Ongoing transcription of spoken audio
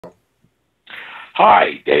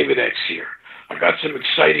Hi, David X here. I got some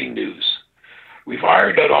exciting news. We've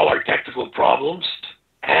ironed out all our technical problems,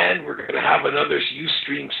 and we're going to have another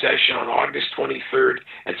Ustream session on August 23rd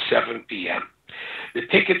at 7 p.m. The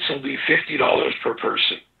tickets will be $50 per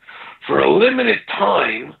person. For a limited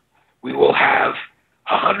time, we will have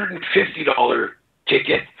a $150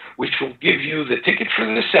 ticket, which will give you the ticket for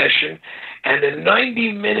the session and a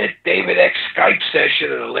 90-minute David X Skype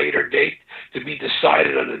session at a later date to be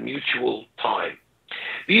decided at a mutual time.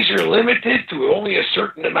 These are limited to only a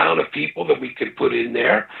certain amount of people that we can put in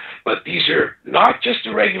there, but these are not just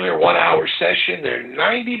a regular 1-hour session. They're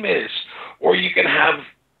 90 minutes, or you can have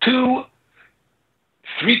 2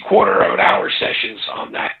 3/4-hour sessions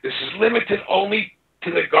on that. This is limited only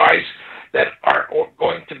to the guys that are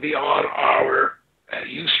going to be on our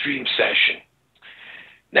Ustream session.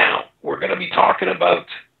 Now, we're going to be talking about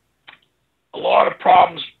a lot of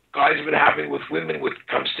problems guys have been having with women when it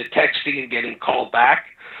comes to texting and getting called back.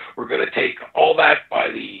 We're going to take all that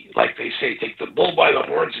like they say, take the bull by the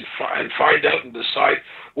horns and find out and decide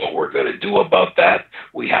what we're going to do about that.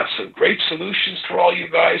 We have some great solutions for all you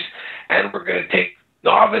guys, and we're going to take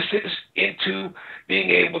novices into being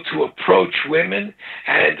able to approach women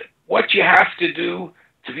and what you have to do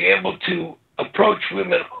to be able to approach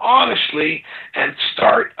women honestly and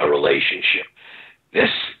start a relationship. This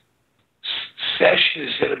session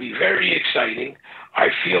is going to be very exciting. I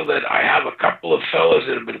feel that I have a couple of fellows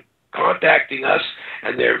that have been contacting us,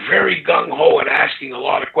 and they're very gung-ho and asking a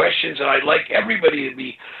lot of questions, and I'd like everybody to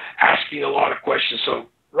be asking a lot of questions. So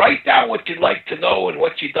write down what you'd like to know and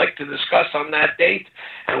what you'd like to discuss on that date,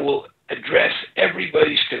 and we'll address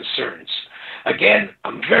everybody's concerns. Again,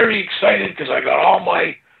 I'm very excited because I got all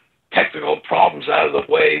my technical problems out of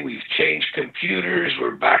the way. We've changed computers.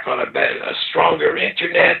 We're back on a stronger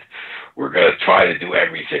internet. We're going to try to do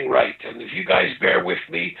everything right. And if you guys bear with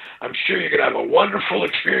me, I'm sure you're going to have a wonderful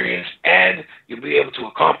experience, and you'll be able to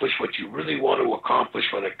accomplish what you really want to accomplish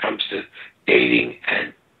when it comes to dating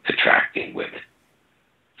and attracting women.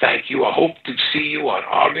 Thank you. I hope to see you on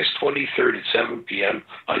August 23rd at 7 p.m.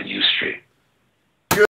 on Ustream.